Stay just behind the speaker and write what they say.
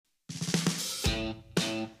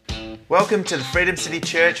Welcome to the Freedom City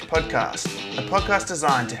Church podcast, a podcast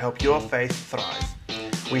designed to help your faith thrive.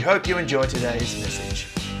 We hope you enjoy today's message.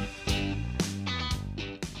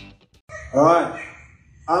 All right,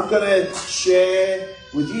 I'm going to share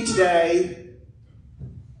with you today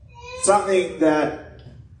something that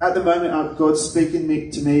at the moment God's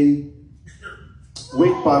speaking to me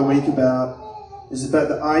week by week about, is about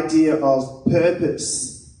the idea of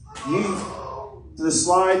purpose. The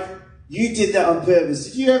slide, you did that on purpose.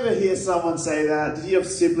 Did you ever hear someone say that? Did your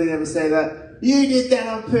sibling ever say that? You did that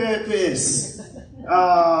on purpose. You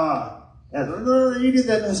did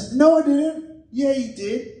that. No, I didn't. Yeah, you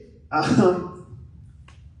did. I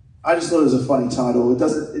just thought it was a funny title. It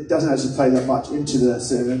doesn't actually play that much into the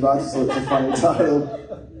sermon, but I just thought it was a funny title.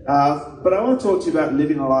 But I want to talk to you about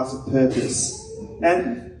living a life of purpose.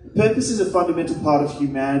 And purpose is a fundamental part of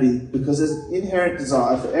humanity because there's an inherent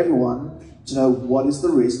desire for everyone to know what is the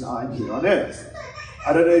reason I'm here on earth.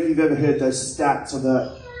 I don't know if you've ever heard those stats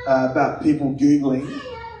about people Googling.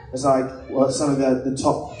 It's like, well, some of the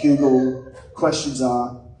top Google questions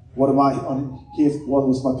are, what am I on here? What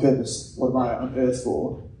was my purpose? What am I on earth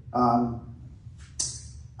for? I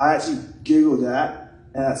actually Googled that,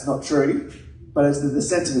 and that's not true, but it's the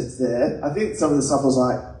sentiment's there. I think some of the stuff was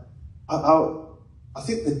like, I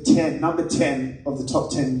think number 10 of the top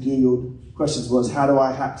 10 Googled questions was, how do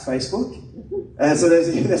I hack Facebook? And so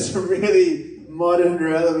there's some really modern,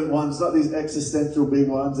 relevant ones, not these existential big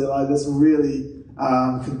ones. There's some really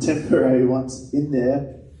contemporary ones in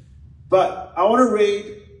there. But I want to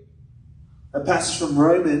read a passage from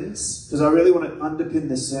Romans, because I really want to underpin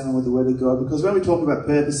this sermon with the Word of God, because when we talk about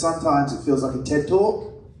purpose, sometimes it feels like a TED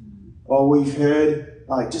Talk, or we've heard,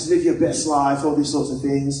 just live your best life, all these sorts of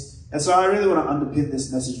things. And so I really want to underpin this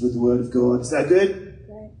message with the Word of God. Is that good?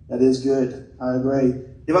 Great. That is good. I agree.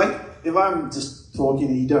 If I'm just talking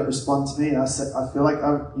and you don't respond to me, and I feel like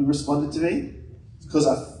you responded to me, it's because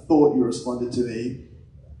I thought you responded to me,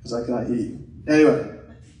 because I can't hear you. Anyway,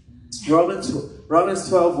 Romans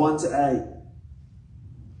 12, 1-8.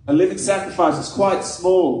 A living sacrifice is quite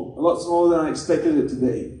small, a lot smaller than I expected it to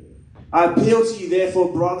be. I appeal to you,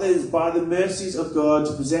 therefore, brothers, by the mercies of God,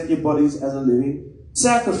 to present your bodies as a living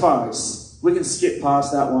sacrifice. We can skip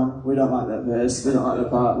past that one. We don't like that verse. We don't like that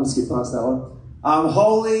part. We'll skip past that one.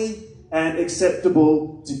 Holy and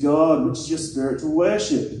acceptable to God, which is your spiritual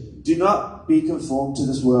worship. Do not be conformed to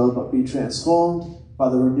this world, but be transformed by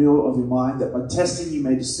the renewal of your mind, that by testing you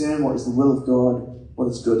may discern what is the will of God, what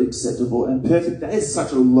is good, acceptable, and perfect. That is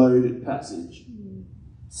such a loaded passage.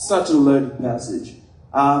 Such a loaded passage.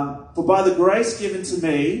 For by the grace given to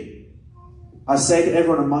me, I say to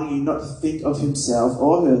everyone among you not to think of himself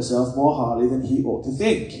or herself more highly than he ought to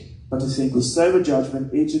think, but to think with sober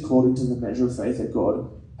judgment, each according to the measure of faith that God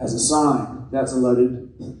has assigned. That's a loaded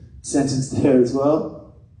sentence there as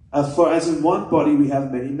well. For as in one body we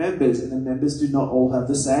have many members, and the members do not all have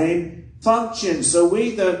the same function. So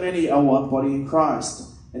we, though many, are one body in Christ,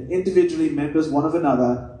 and individually members one of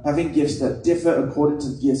another, having gifts that differ according to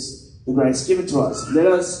the gifts, the grace given to us. Let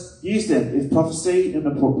us use them, if prophecy in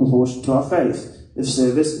proportion to our faith, if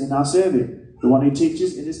service in our serving, the one who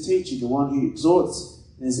teaches in his teaching, the one who exhorts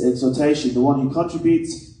in his exhortation, the one who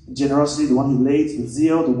contributes in generosity, the one who leads with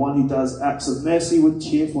zeal, the one who does acts of mercy with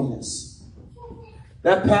cheerfulness.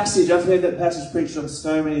 That passage, I've heard that passage preached on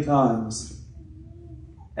so many times,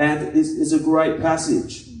 and it's a great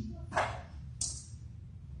passage.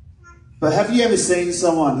 But have you ever seen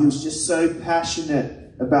someone who's just so passionate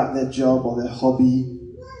about their job or their hobby,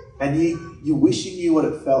 and you wish you knew what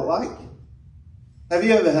it felt like? Have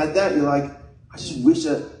you ever had that? You're like, I just wish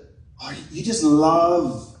that, you just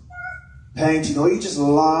love painting, or you just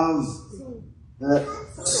love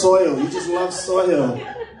soil. You just love soil.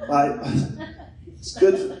 It's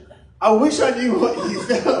good. I wish I knew what you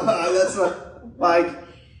felt like. That's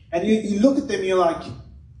and you look at them and you're like,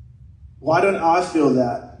 why don't I feel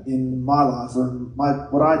that in my life or in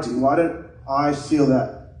what I do? Why don't I feel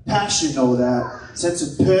that passion or that sense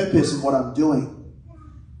of purpose in what I'm doing?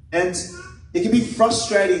 And it can be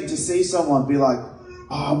frustrating to see someone be like,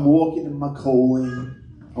 I'm walking in my calling,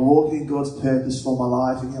 I'm walking in God's purpose for my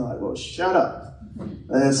life, and you're like, well, shut up.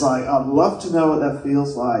 And it's like, I'd love to know what that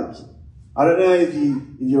feels like. I don't know if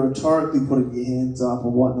you're rhetorically putting your hands up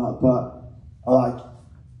or whatnot, but I like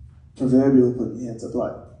proverbially putting your hands up.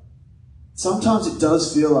 Sometimes it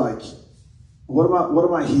does feel like, what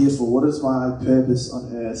am I here for? What is my purpose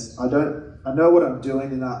on earth? I know what I'm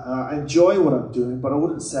doing, and I enjoy what I'm doing, but I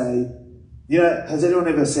wouldn't say, has anyone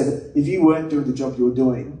ever said that if you weren't doing the job you were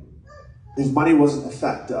doing, if money wasn't a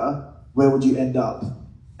factor, where would you end up?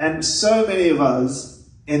 And so many of us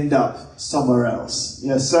end up somewhere else.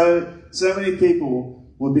 So many people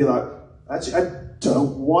would be like, actually, I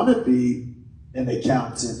don't want to be an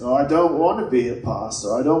accountant, or I don't want to be a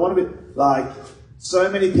pastor, I don't want to be, like, so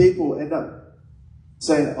many people end up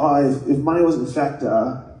saying, oh, if money wasn't a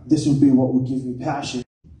factor, this would be what would give me passion.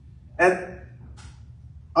 And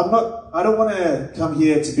I don't want to come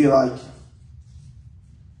here to be like,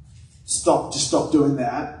 just stop doing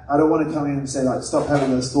that. I don't want to come in and say, like, stop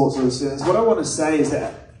having those thoughts or those feelings. What I want to say is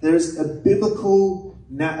that there's a biblical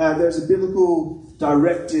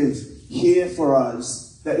directive here for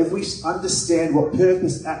us, that if we understand what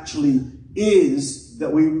purpose actually is,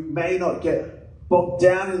 that we may not get bogged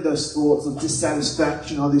down in those thoughts of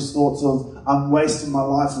dissatisfaction or these thoughts of, I'm wasting my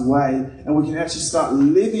life away, and we can actually start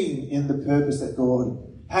living in the purpose that God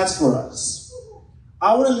has for us.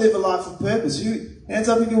 I want to live a life of purpose. Hands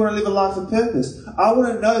up if you want to live a life of purpose. I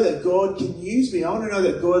want to know that God can use me. I want to know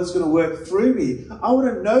that God's going to work through me. I want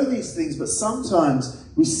to know these things, but sometimes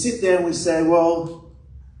we sit there and we say, well,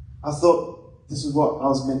 I thought this is what I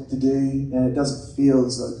was meant to do, and it doesn't feel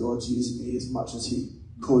as though God's using me as much as he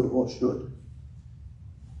could or should.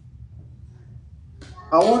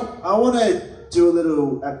 I want to do a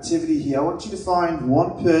little activity here. I want you to find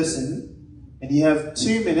one person, and you have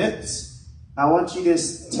 2 minutes. I want you to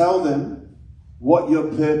tell them what your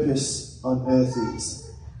purpose on earth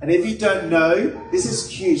is. And if you don't know, this is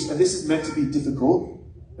huge, and this is meant to be difficult.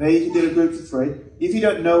 Maybe you can do a group of 3. If you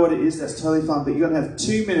don't know what it is, that's totally fine, but you're going to have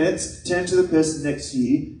 2 minutes, turn to the person next to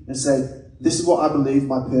you and say, this is what I believe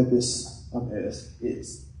my purpose on earth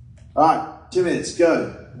is. All right, 2 minutes,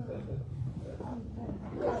 go.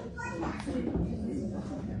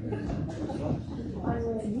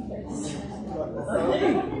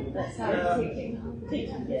 That's how it's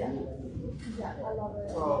teaching. Yeah. I love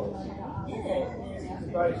it.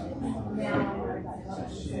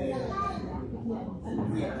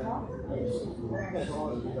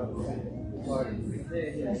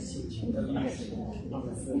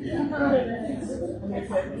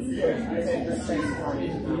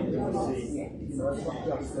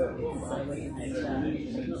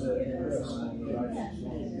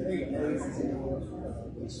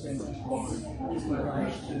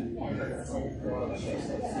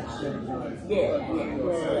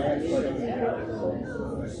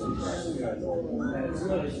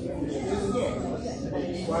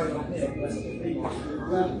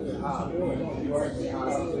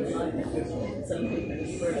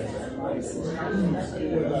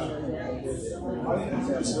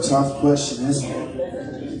 It's a tough question, isn't it?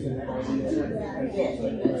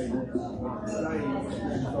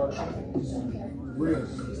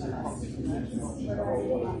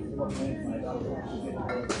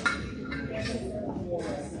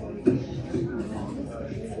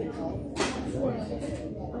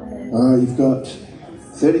 You've got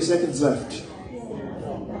 30 seconds left.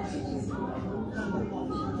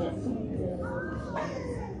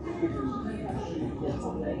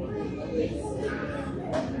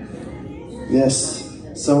 Yes,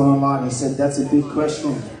 someone online has said that's a big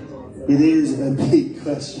question. It is a big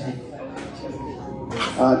question.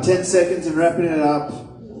 10 seconds and wrapping it up.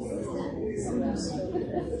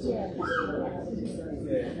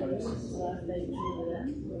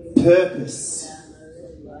 Purpose.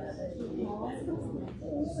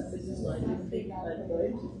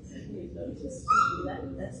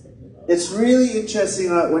 It's really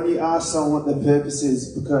interesting, like, when you ask someone what their purpose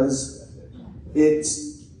is, because it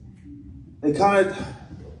kind of,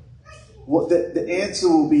 what the answer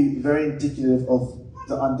will be very indicative of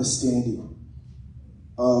the understanding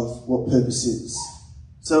of what purpose is.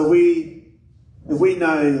 So if we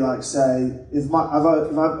know, like, say, if I've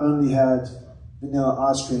only had vanilla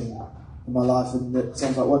ice cream in my life, and it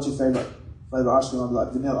sounds like, what's your favourite flavour ice cream? I'd be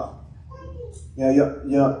like, vanilla. You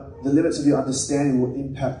know, the limits of your understanding will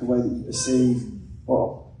impact the way that you perceive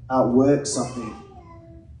or outwork something.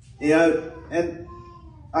 You know, and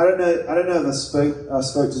I don't know if I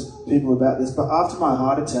spoke to people about this, but after my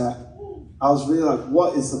heart attack, I was really like,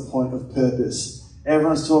 what is the point of purpose?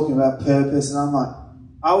 Everyone's talking about purpose, and I'm like,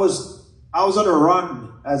 I was on a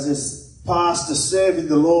run as this pastor serving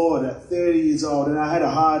the Lord at 30 years old, and I had a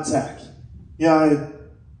heart attack. You know,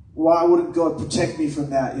 why wouldn't God protect me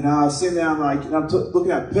from that? You know, I was sitting there, I'm like, and I'm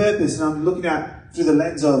looking at purpose, and I'm looking at through the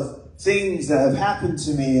lens of things that have happened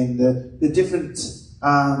to me, and the different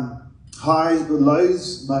highs,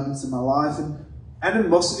 lows moments in my life, and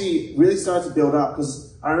animosity really started to build up, because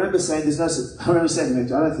I remember saying, I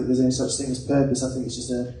don't think there's any such thing as purpose. I think it's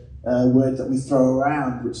just a word that we throw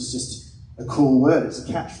around, which is just a cool word. It's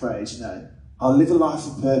a catchphrase, you know. I'll live a life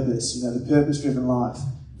of purpose, you know, the purpose-driven life.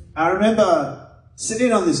 I remember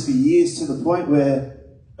sitting on this for years, to the point where,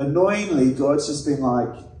 annoyingly, God's just been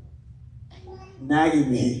like,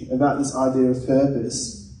 nagging me about this idea of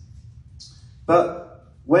purpose. But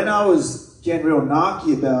when I was getting real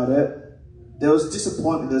narky about it, there was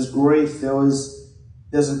disappointment, there was grief, there's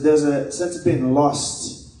a sense of being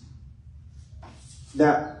lost.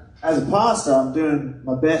 That as a pastor, I'm doing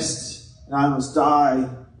my best, and I almost die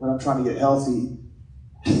when I'm trying to get healthy.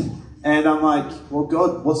 And I'm like, well,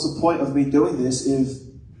 God, what's the point of me doing this if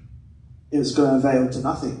it's going to avail to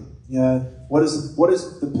nothing? You know, what is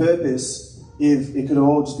the purpose if it could have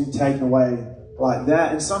all just been taken away like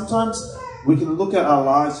that? And sometimes we can look at our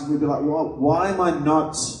lives and we'd be like, well, why am I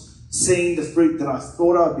not seeing the fruit that I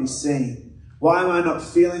thought I'd be seeing? Why am I not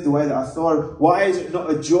feeling the way that I thought? Why is it not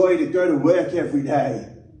a joy to go to work every day?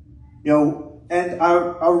 You know, and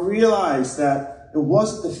I realized that it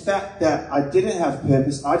wasn't the fact that I didn't have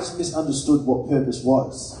purpose. I just misunderstood what purpose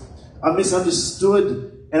was. I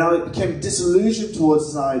misunderstood, and I became disillusioned towards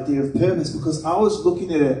this idea of purpose because I was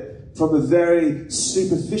looking at it from a very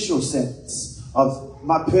superficial sense of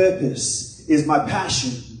my purpose is my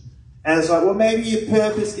passion. And it's like, well, maybe your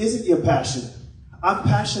purpose isn't your passion. I'm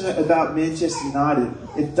passionate about Manchester United.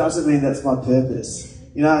 It doesn't mean that's my purpose.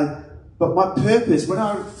 You know, but my purpose, when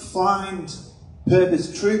I find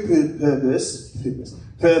purpose, true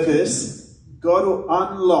purpose, God will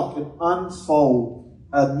unlock and unfold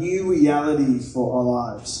a new reality for our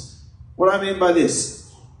lives. What I mean by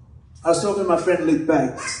this, I was talking to my friend Luke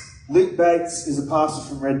Bates. Luke Bates is a pastor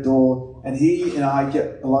from Red Door, and he and I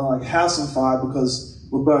get along like house on fire because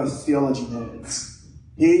we're both theology nerds.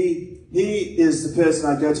 He is the person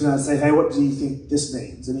I go to and I say, hey, what do you think this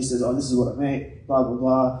means? And he says, oh, this is what it means, blah, blah,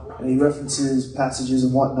 blah. And he references passages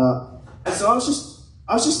and whatnot. And so I was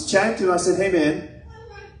just chatting to him. I said, hey, man,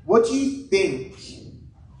 what do you think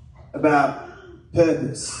about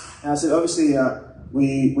purpose? And I said, obviously,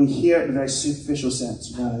 we hear it in a very superficial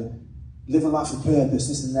sense, you know, live a life of purpose,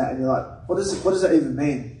 this and that. And you're like, what does that even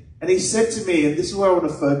mean? And he said to me, and this is where I want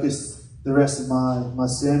to focus the rest of my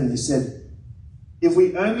sermon, he said, if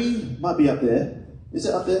we only, might be up there, is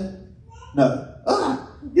it up there? No.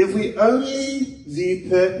 If we only view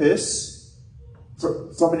purpose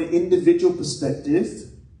from an individual perspective,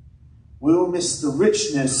 we will miss the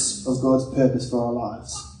richness of God's purpose for our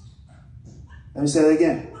lives. Let me say that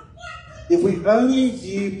again. If we only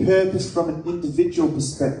view purpose from an individual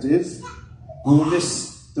perspective, we will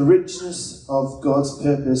miss the richness of God's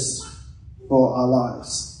purpose for our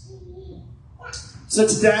lives. So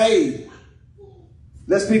today,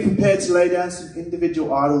 let's be prepared to lay down some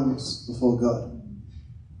individual idols before God.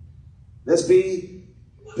 Let's be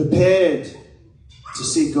prepared to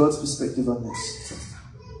see God's perspective on this.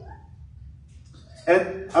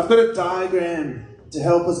 And I've got a diagram to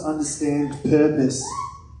help us understand purpose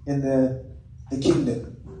in the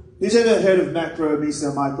kingdom. Who's ever heard of macro,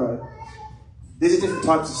 meso, micro? These are different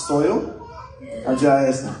types of soil.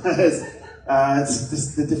 It's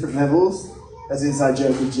just the different levels. That's an inside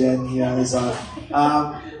joke with Jen here.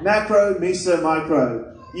 Macro, meso, micro.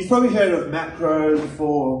 You've probably heard of macro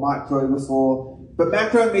before or micro before. But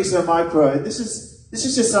macro, meso, micro, this is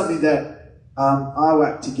just something that I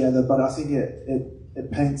whacked together, but I think it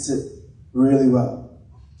paints it really well.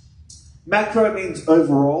 Macro means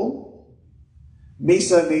overall,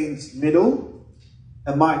 meso means middle,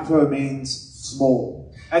 and micro means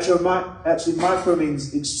small. Actually, micro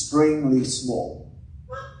means extremely small.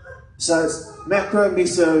 So it's macro,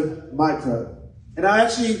 meso, micro. And I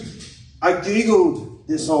Googled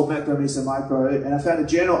this whole macro, meso, micro, and I found a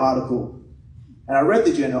journal article. And I read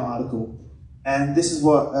the journal article. And this is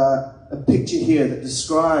what a picture here that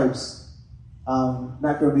describes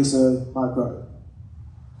macro, meso, micro.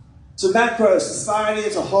 So macro, society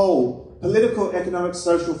as a whole, political, economic,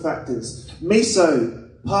 social factors. Meso,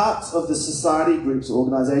 parts of the society, groups, or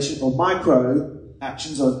organisation. Or micro,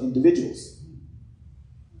 actions of individuals.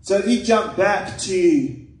 So if you jump back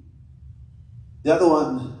to the other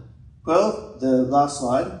one, well, the last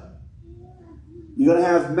slide, you're going to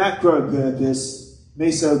have macro purpose,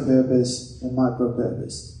 meso purpose, and micro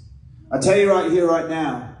purpose. I tell you right here, right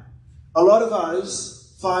now, a lot of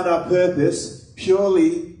us find our purpose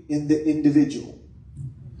purely in the individual.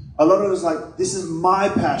 A lot of us like, this is my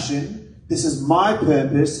passion, this is my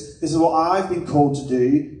purpose, this is what I've been called to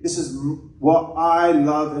do, this is what I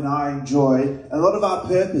love and I enjoy. A lot of our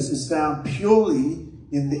purpose is found purely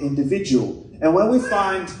in the individual. And when we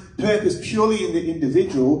find purpose purely in the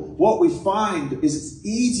individual, what we find is it's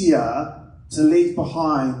easier to leave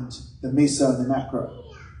behind the meso and the macro.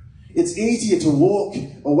 It's easier to walk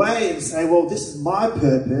away and say, well, this is my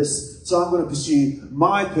purpose, so I'm going to pursue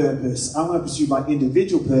my purpose. I'm going to pursue my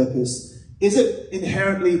individual purpose. Is it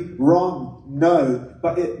inherently wrong? No.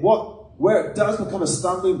 But what where it does become a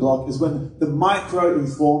stumbling block is when the micro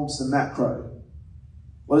informs the macro.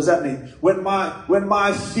 What does that mean? When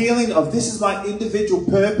my feeling of this is my individual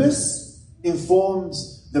purpose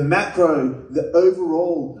informs the macro, the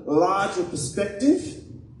overall larger perspective,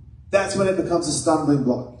 that's when it becomes a stumbling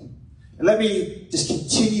block. And let me just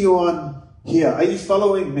continue on here. Are you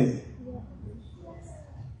following me?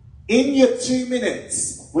 In your 2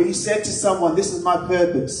 minutes, where you said to someone, this is my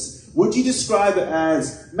purpose, would you describe it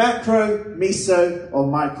as macro, meso, or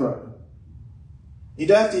micro? You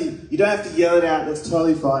don't have to yell it out, that's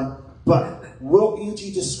totally fine. But what would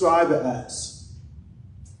you describe it as?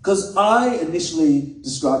 Because I initially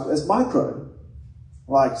described it as micro.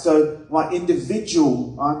 So my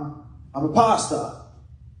individual, I'm a pastor.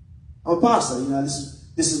 I'm a pastor,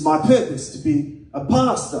 this is my purpose, to be a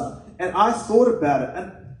pastor. And I thought about it,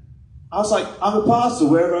 and I was like, I'm a pastor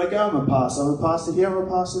wherever I go. I'm a pastor. I'm a pastor here. I'm a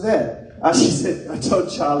pastor there. I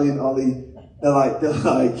told Charlie and Ollie, they're like,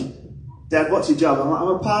 Dad, what's your job? I'm like, I'm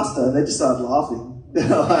a pastor. And they just started laughing.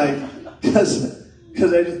 Because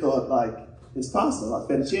they just thought, it's pastor, like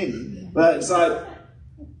fettuccine. But it's like,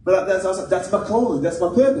 I was like, that's my calling. That's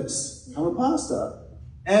my purpose. I'm a pastor.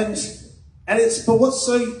 But what's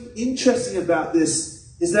so interesting about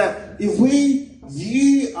this is that if we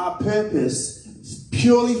view our purpose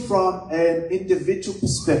purely from an individual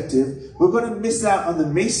perspective, we're going to miss out on the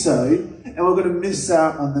meso, and we're going to miss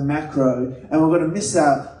out on the macro, and we're going to miss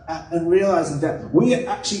out and realizing that we are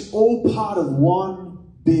actually all part of one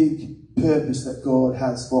big purpose that God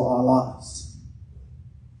has for our lives.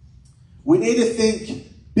 We need to think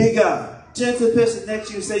bigger. Turn to the person next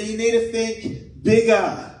to you and say, you need to think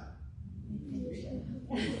bigger.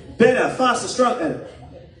 Better, faster, stronger.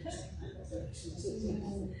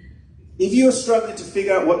 If you are struggling to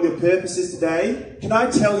figure out what your purpose is today, can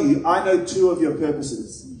I tell you, I know 2 of your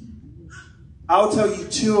purposes. I'll tell you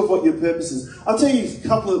 2 of what your purpose is. I'll tell you a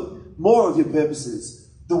couple of more of your purposes.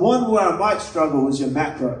 The one where I might struggle is your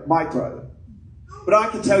micro. But I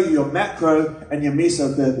can tell you your macro and your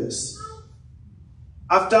meso purpose.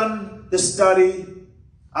 I've done the study.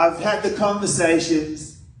 I've had the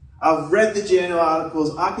conversations. I've read the journal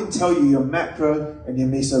articles. I can tell you your macro and your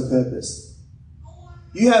meso purpose.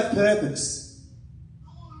 You have purpose.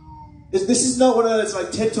 This is not one of those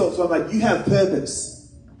TED Talks where I'm like, you have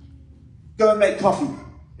purpose. Go and make coffee.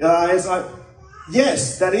 It's like,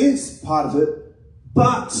 yes, that is part of it,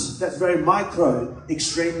 but that's very micro,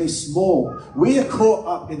 extremely small. We are caught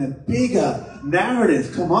up in a bigger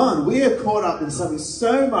narrative. Come on, we are caught up in something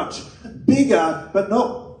so much bigger, but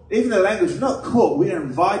not even the language. We're not caught. We are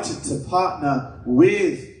invited to partner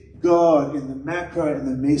with God in the macro and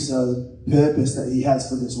the meso purpose that He has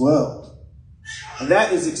for this world. And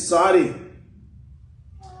that is exciting.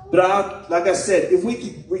 But like I said, if we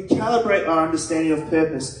can recalibrate our understanding of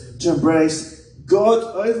purpose to embrace God's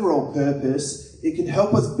overall purpose, it can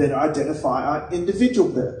help us better identify our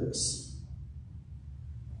individual purpose.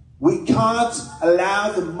 We can't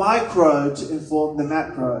allow the micro to inform the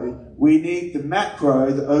macro. We need the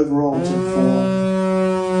macro, the overall, to inform.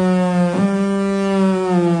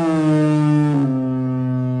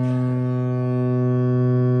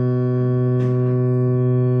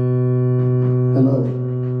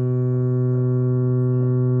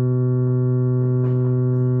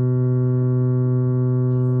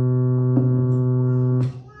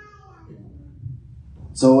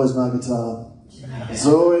 It's always my guitar. It's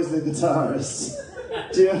always the guitarist.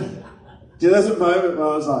 Do you there's a moment where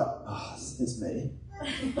I was like, oh, it's me.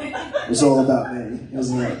 It's all about me,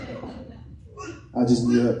 isn't it? I just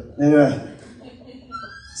knew it. Anyway,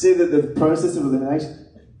 see the process of elimination?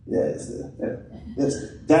 Yeah,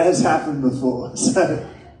 that has happened before. So,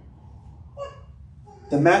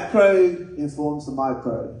 the macro informs the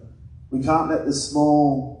micro. We can't let the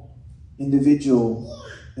small individual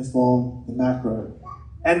inform the macro.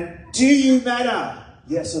 And do you matter?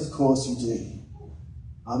 Yes, of course you do.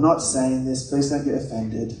 I'm not saying this, please don't get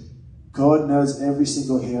offended. God knows every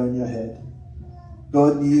single hair on your head.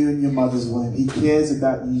 God knew you in your mother's womb. He cares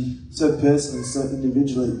about you so personally, so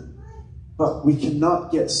individually. But we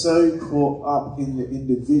cannot get so caught up in the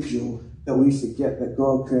individual that we forget that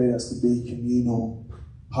God created us to be communal,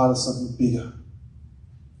 part of something bigger.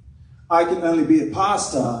 I can only be a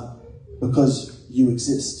pastor because you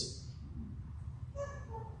exist.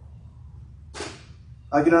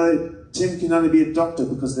 Tim can only be a doctor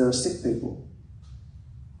because there are sick people.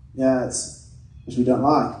 Yeah, which we don't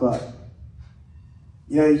like, but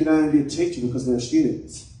you can only be a teacher because there are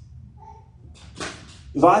students.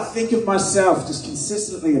 If I think of myself just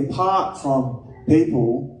consistently apart from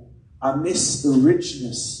people, I miss the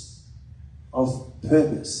richness of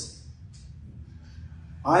purpose.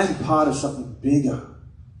 I am part of something bigger.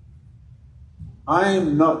 I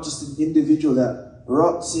am not just an individual that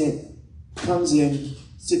rocks in, comes in,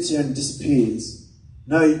 sits here and disappears.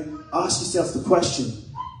 No, ask yourself the question,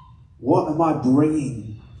 what am I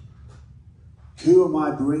bringing? Who am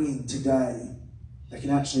I bringing today that can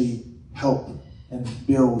actually help and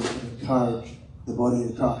build and encourage the body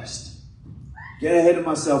of Christ? Get ahead of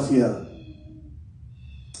myself here.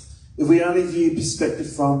 If we only view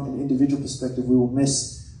perspective from an individual perspective, we will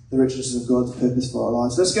miss the richness of God's purpose for our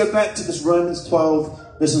lives. Let's go back to this Romans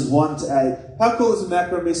 12, verses 1 to 8. How cool is the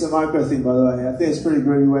macro, meso, micro thing, by the way? I think it's a pretty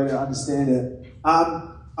groovy way to understand it.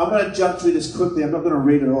 I'm going to jump through this quickly. I'm not going to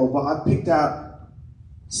read it all, but I picked out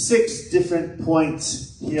 6 different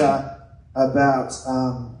points here about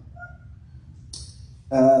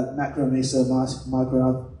macro, meso,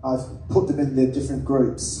 micro. I've put them in their different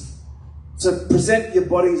groups. So present your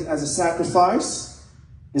bodies as a sacrifice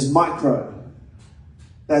is micro.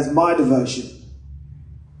 That's my devotion.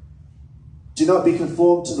 Do not be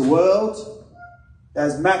conformed to the world.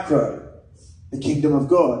 That's macro, the kingdom of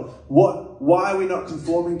God. Why are we not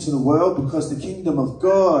conforming to the world? Because the kingdom of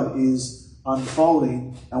God is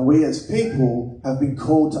unfolding, and we as people have been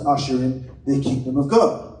called to usher in the kingdom of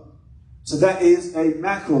God. So that is a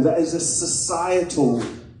macro, that is a societal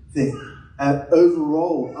thing, an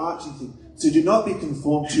overall arching thing. So do not be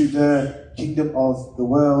conformed to the kingdom of the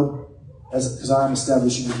world, because I am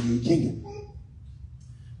establishing a new kingdom.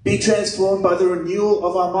 Be transformed by the renewal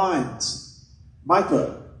of our minds.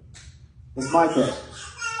 Micro. It's micro.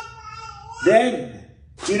 Then,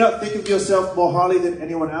 do not think of yourself more highly than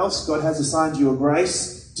anyone else. God has assigned you a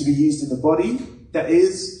grace to be used in the body. That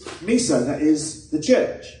is meso. That is the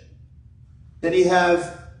church. Then you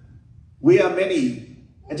have, we are many.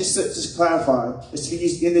 And just to clarify, it's to be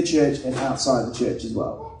used in the church and outside the church as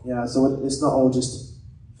well. So it's not all just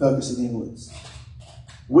focusing inwards.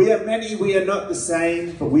 We are many, we are not the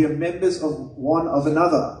same, but we are members of one of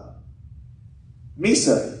another.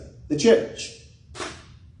 Meso, the church.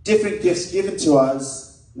 Different gifts given to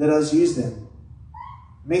us, let us use them.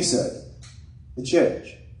 Meso, the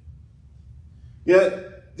church. The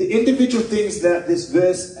individual things that this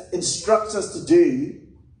verse instructs us to do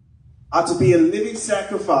are to be a living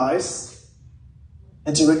sacrifice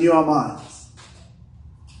and to renew our minds.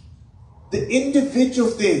 The individual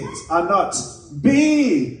things are not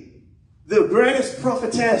be the greatest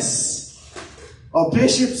prophetess or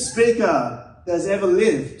bishop speaker that has ever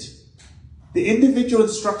lived. The individual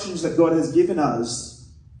instructions that God has given us,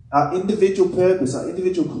 our individual purpose, our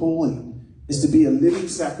individual calling, is to be a living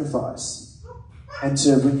sacrifice and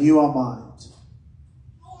to renew our mind.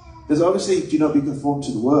 There's obviously do not be conformed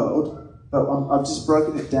to the world, but I've just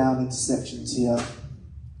broken it down into sections here.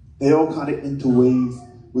 They all kind of interweave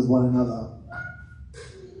with one another.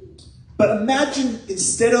 But imagine,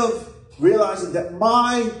 instead of realizing that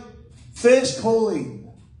my first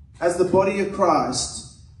calling as the body of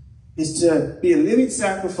Christ is to be a living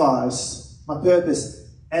sacrifice, my purpose,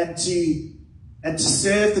 and to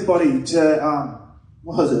serve the body, to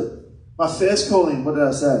what was it? My first calling, what did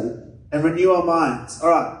I say? And renew our minds.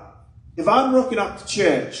 Alright. If I'm rocking up to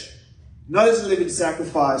church, not as a living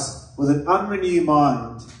sacrifice, with an unrenewed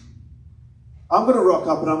mind, I'm going to rock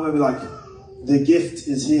up and I'm going to be like, the gift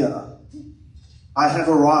is here. I have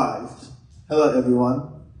arrived. Hello,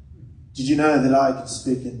 everyone. Did you know that I can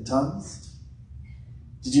speak in tongues?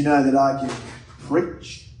 Did you know that I can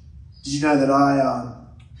preach? Did you know that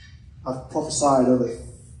I've prophesied over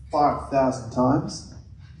 5,000 times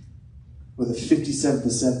with a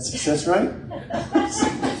 57% success rate?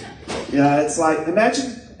 It's like,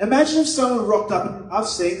 imagine if someone rocked up, and I've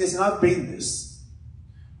seen this and I've been this,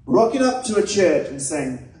 rocking up to a church and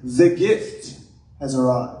saying, the gift has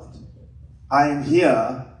arrived. I am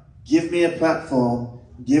here. Give me a platform.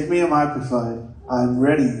 Give me a microphone. I am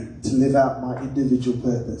ready to live out my individual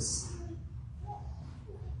purpose.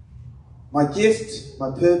 My gift,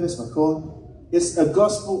 my purpose, my calling, is a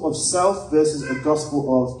gospel of self versus a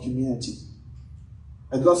gospel of community.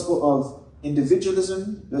 A gospel of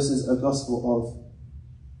individualism versus a gospel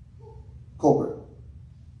of corporate.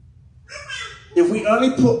 If we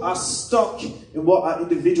only put our stock in what our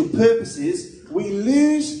individual purpose is, we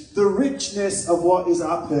lose the richness of what is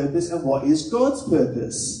our purpose and what is God's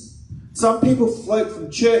purpose. Some people float from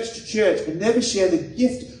church to church and never share the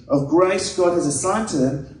gift of grace God has assigned to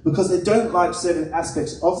them because they don't like certain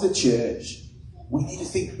aspects of the church. We need to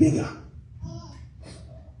think bigger.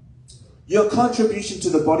 Your contribution to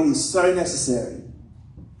the body is so necessary.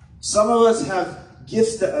 Some of us have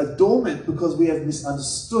gifts that are dormant because we have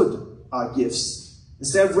misunderstood our gifts.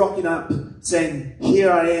 Instead of rocking up saying,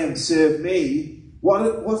 here I am, serve me, What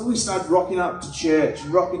if we start rocking up to church,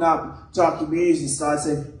 rocking up to our communities and start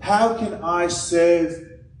saying, how can I serve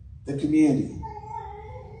the community?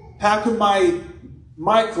 How can my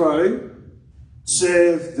micro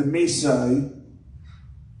serve the meso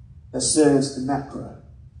that serves the macro?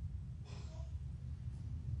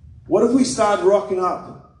 What if we start rocking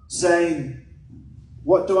up saying,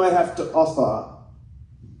 what do I have to offer?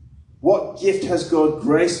 What gift has God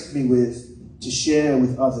graced me with to share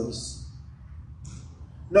with others?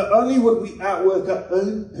 Not only would we outwork our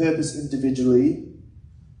own purpose individually,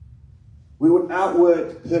 we would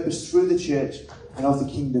outwork purpose through the church and of the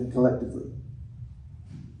kingdom collectively.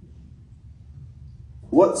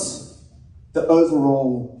 What's the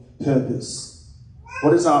overall purpose?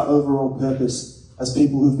 What is our overall purpose as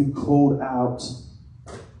people who've been called out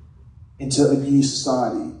into a new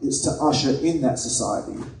society? It's to usher in that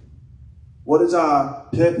society. What is our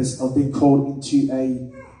purpose of being called into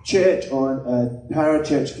a church or a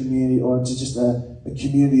para-church community or into just a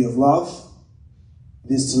community of love?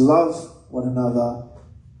 It is to love one another,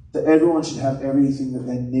 that everyone should have everything that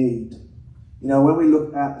they need. You know, when we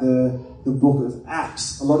look at the book of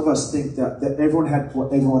Acts, a lot of us think that everyone had what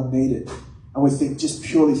everyone needed, and we think just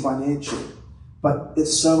purely financial. But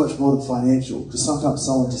it's so much more than financial, because sometimes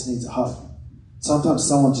someone just needs a hug. Sometimes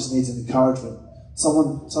someone just needs an encouragement.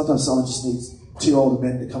 Sometimes someone just needs two older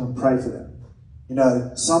men to come and pray for them. You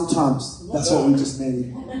know, sometimes that's what we just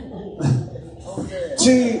need.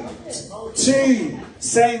 two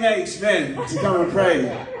same-age men to come and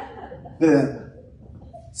pray for them.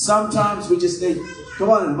 Sometimes we just need, come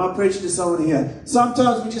on, am I preaching to someone here?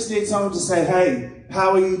 Sometimes we just need someone to say, hey,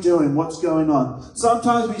 how are you doing? What's going on?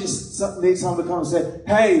 Sometimes we just need someone to come and say,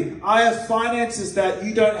 hey, I have finances that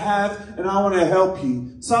you don't have and I want to help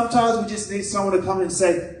you. Sometimes we just need someone to come and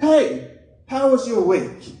say, hey, how was your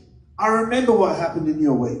week? I remember what happened in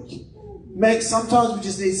your week. Sometimes we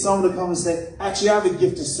just need someone to come and say, actually, I have a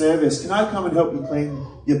gift of service. Can I come and help you clean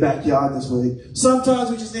your backyard this week? Sometimes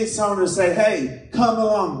we just need someone to say, hey, come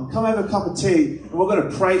along, come have a cup of tea, and we're going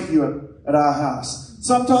to pray for you at our house.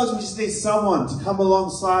 Sometimes we just need someone to come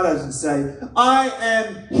alongside us and say, I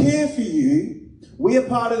am here for you. We are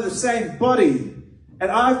part of the same body, and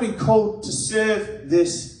I've been called to serve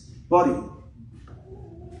this body.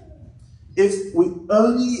 If we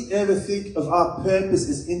only ever think of our purpose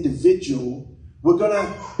as individual, we're going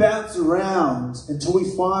to bounce around until we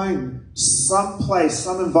find some place,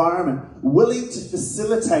 some environment willing to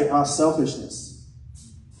facilitate our selfishness.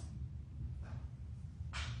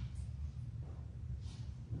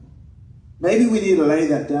 Maybe we need to lay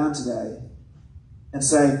that down today and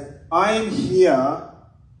say, I am here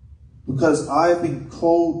because I've been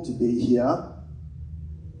called to be here.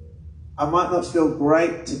 I might not feel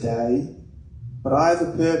great today, but I have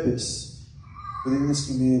a purpose within this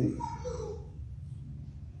community.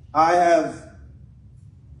 I have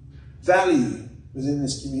value within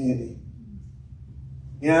this community.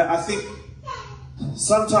 You know, I think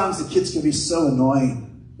sometimes the kids can be so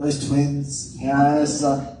annoying. Those twins, you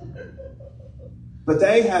know, but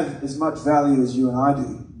they have as much value as you and I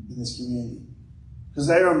do in this community. Because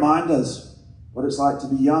they remind us what it's like to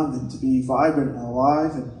be young and to be vibrant and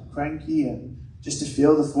alive and cranky and just to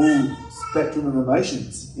feel the full spectrum of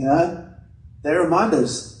emotions, you know? They remind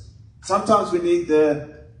us. Sometimes we need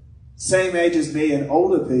the same age as me and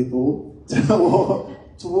older people to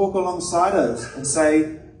walk alongside us and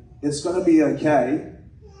say, it's going to be okay.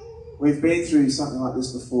 We've been through something like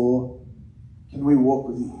this before. Can we walk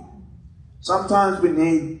with you? Sometimes we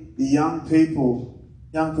need the young people,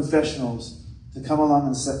 young professionals, to come along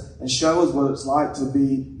and show us what it's like to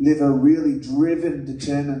live a really driven,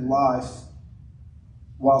 determined life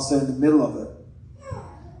whilst they're in the middle of it.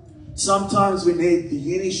 Sometimes we need the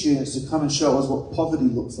uni students to come and show us what poverty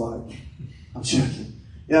looks like. I'm joking.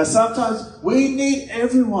 Yeah, sometimes we need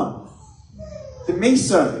everyone. The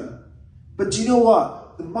meso. But do you know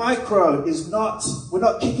what? The micro is not, we're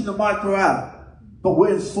not kicking the micro out, but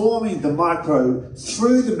we're informing the micro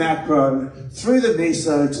through the macro, through the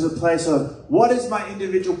meso, to the place of what is my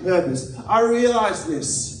individual purpose? I realize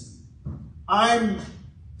this. I'm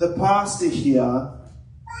the pastor here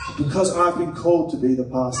because I've been called to be the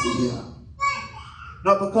pastor here.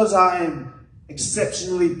 Not because I am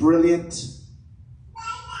exceptionally brilliant.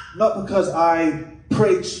 Not because I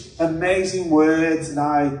preach amazing words and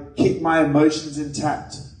I keep my emotions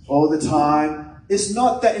intact all the time. It's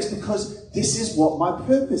not that, it's because this is what my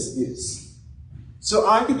purpose is. So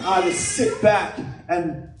I can either sit back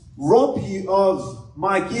and rob you of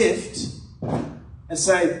my gift and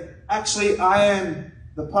say, actually, I am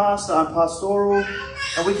the pastor, I'm pastoral,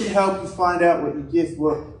 and we can help you find out what your gift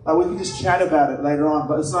will. We can just chat about it later on.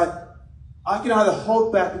 But it's like, I can either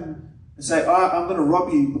hold back and say, I'm going to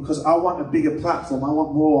rob you because I want a bigger platform. I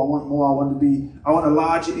want more. I want a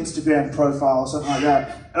larger Instagram profile or something like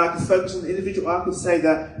that. And I can focus on the individual. I can say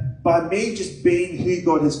that by me just being who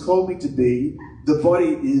God has called me to be, the body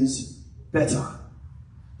is better.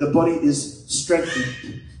 The body is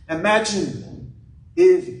strengthened. Imagine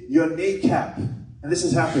if your kneecap, and this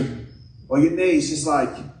has happened, or your knee's just like,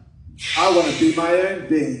 I want to be my own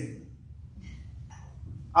being.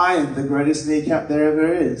 I am the greatest kneecap there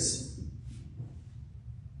ever is.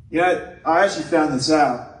 You know, I actually found this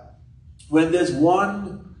out. When there's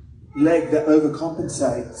one leg that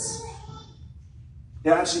overcompensates, it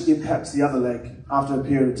actually impacts the other leg after a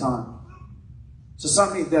period of time. So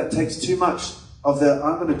something that takes too much of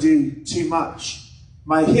I'm going to do too much.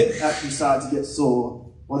 My hip actually started to get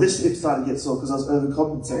sore. Well, this hip started to get sore because I was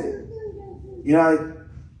overcompensating. You know,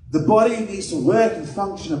 the body needs to work and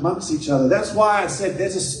function amongst each other. That's why I said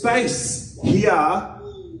there's a space here.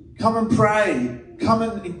 Come and pray. Come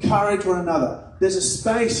and encourage one another. There's a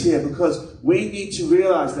space here because we need to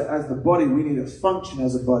realize that as the body, we need to function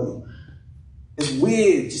as a body. It's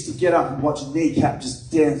weird just to get up and watch a kneecap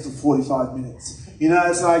just dance for 45 minutes. You know,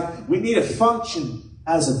 it's like we need to function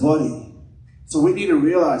as a body. So we need to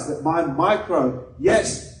realize that my micro,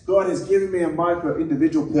 yes, God has given me a micro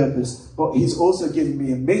individual purpose, but He's also given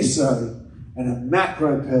me a meso and a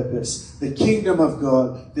macro purpose. The kingdom of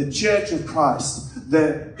God, the church of Christ,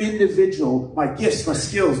 the individual, my gifts, my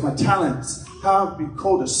skills, my talents, how I've been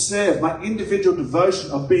called to serve, my individual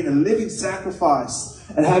devotion of being a living sacrifice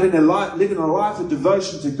and living a life of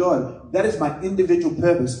devotion to God. That is my individual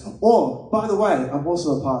purpose. Or, by the way, I'm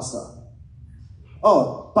also a pastor.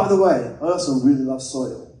 Oh, by the way, I also really love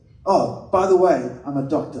soil. Oh, by the way, I'm a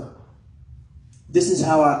doctor. This is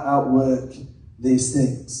how I outwork these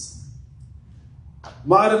things.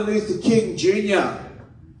 Martin Luther King Jr.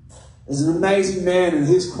 is an amazing man, and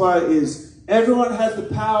his quote is, everyone has the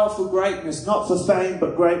power for greatness, not for fame,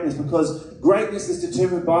 but greatness, because greatness is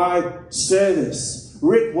determined by service.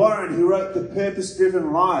 Rick Warren, who wrote The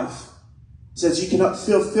Purpose-Driven Life, says you cannot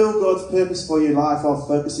fulfill God's purpose for your life while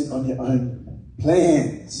focusing on your own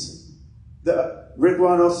plans. Rick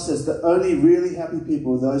Warren also says the only really happy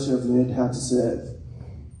people are those who have learned how to serve.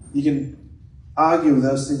 You can argue with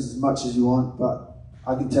those things as much as you want, but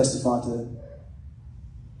I can testify to them.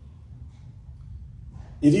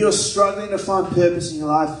 If you're struggling to find purpose in your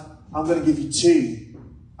life, I'm going to give you two.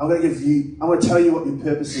 I'm going to tell you what your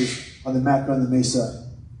purpose is on the macro and the meso.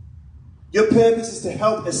 Your purpose is to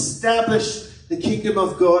help establish the kingdom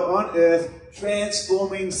of God on earth,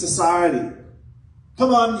 transforming society.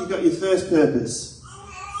 Come on, you've got your first purpose.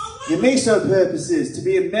 Your meso purpose is to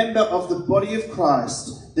be a member of the body of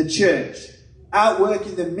Christ, the church,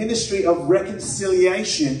 outworking the ministry of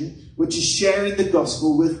reconciliation, which is sharing the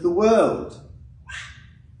gospel with the world.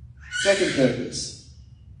 Second purpose,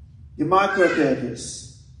 your micro purpose.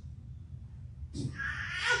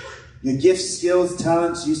 Your gifts, skills,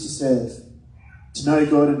 talents used to serve, to know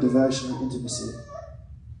God in devotion and intimacy.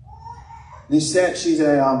 Lisette, she's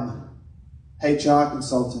a HR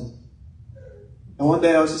consultant. And one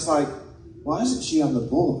day I was just like, why isn't she on the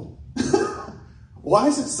board? Why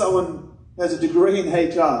isn't someone who has a degree in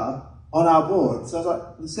HR on our board? So I was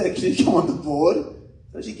like, Lisette, can you come on the board?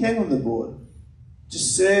 So she came on the board to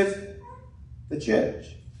serve the church,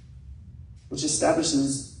 which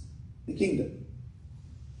establishes the kingdom.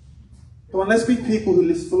 Come on, let's be people who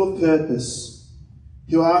live full of purpose,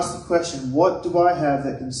 who ask the question, what do I have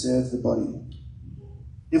that can serve the body?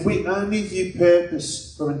 If we only view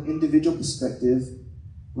purpose from an individual perspective,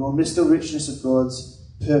 we will miss the richness of God's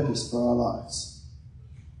purpose for our lives.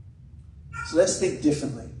 So let's think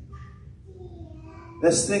differently.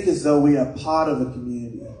 Let's think as though we are part of a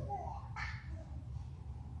community.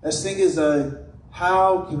 Let's think as though,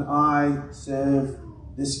 how can I serve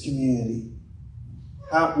this community?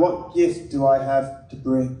 What gift do I have to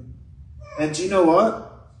bring? And do you know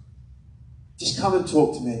what? Just come and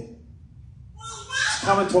talk to me. Just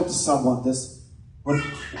come and talk to someone.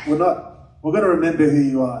 We're going to remember who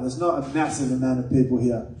you are. There's not a massive amount of people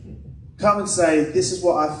here. Come and say, this is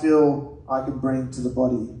what I feel I can bring to the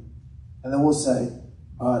body. And then we'll say,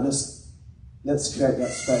 all right, let's create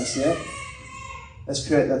that space, yeah? Let's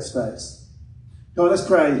create that space. Come on, let's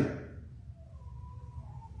pray.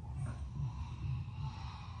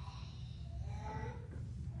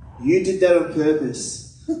 You did that on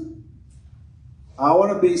purpose. I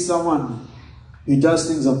want to be someone who does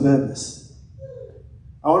things on purpose.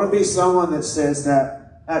 I want to be someone that says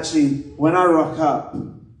that, actually, when I rock up,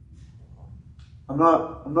 I'm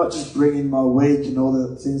not just bringing my week and all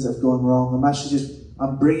the things that have gone wrong.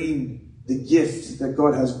 I'm bringing the gift that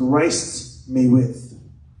God has graced me with.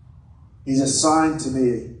 He's assigned to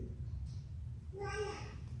me.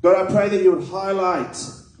 God, I pray that you would highlight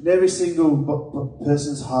in every single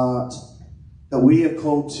person's heart that we are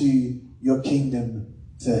called to your kingdom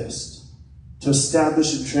first, to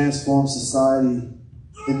establish and transform society,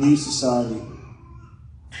 the new society,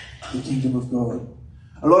 the kingdom of God.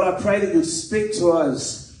 And Lord, I pray that you would speak to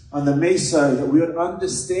us on the Miso, that we would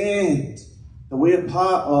understand that we are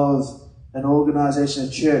part of an organisation, a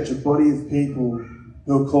church, a body of people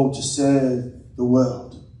who are called to serve the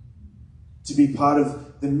world, to be part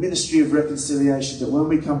of the ministry of reconciliation, that when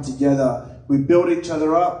we come together, we build each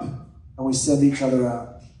other up and we send each other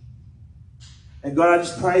out. And God, I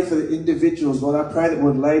just pray for the individuals. Lord, I pray that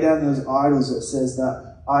we'll lay down those idols that says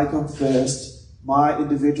that I come first, my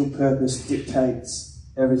individual purpose dictates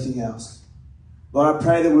everything else. Lord, I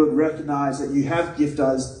pray that we'll recognize that you have gifted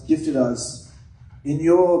us in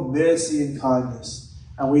your mercy and kindness.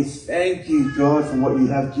 And we thank you, God, for what you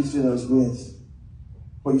have gifted us with,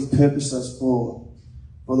 what you've purposed us for.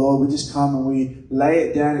 But Lord, we just come and we lay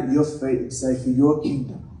it down at your feet and say, for your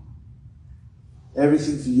kingdom,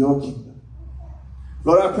 everything for your kingdom.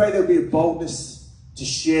 Lord, I pray there'll be a boldness to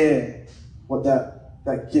share what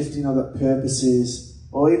that gifting or that purpose is.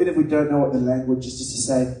 Or even if we don't know what the language is, just to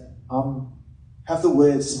say, have the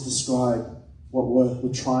words to describe what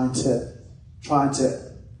we're trying to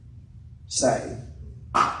say.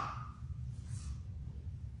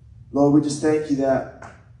 Lord, we just thank you that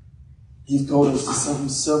you've called us to something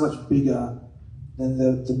so much bigger than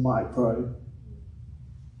the micro.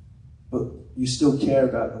 But you still care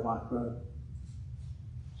about the micro.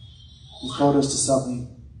 You've called us to something,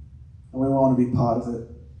 and we want to be part of it.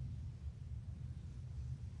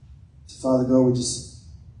 So Father God, we just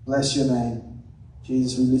bless your name.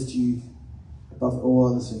 Jesus, we lift you above all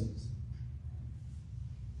other things.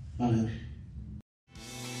 Amen.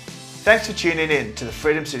 Thanks for tuning in to the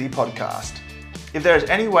Freedom City podcast. If there is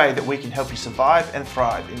any way that we can help you survive and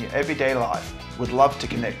thrive in your everyday life, we'd love to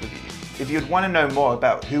connect with you. If you'd want to know more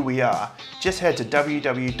about who we are, just head to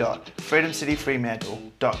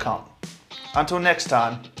www.freedomcityfremantle.com. Until next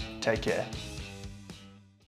time, take care.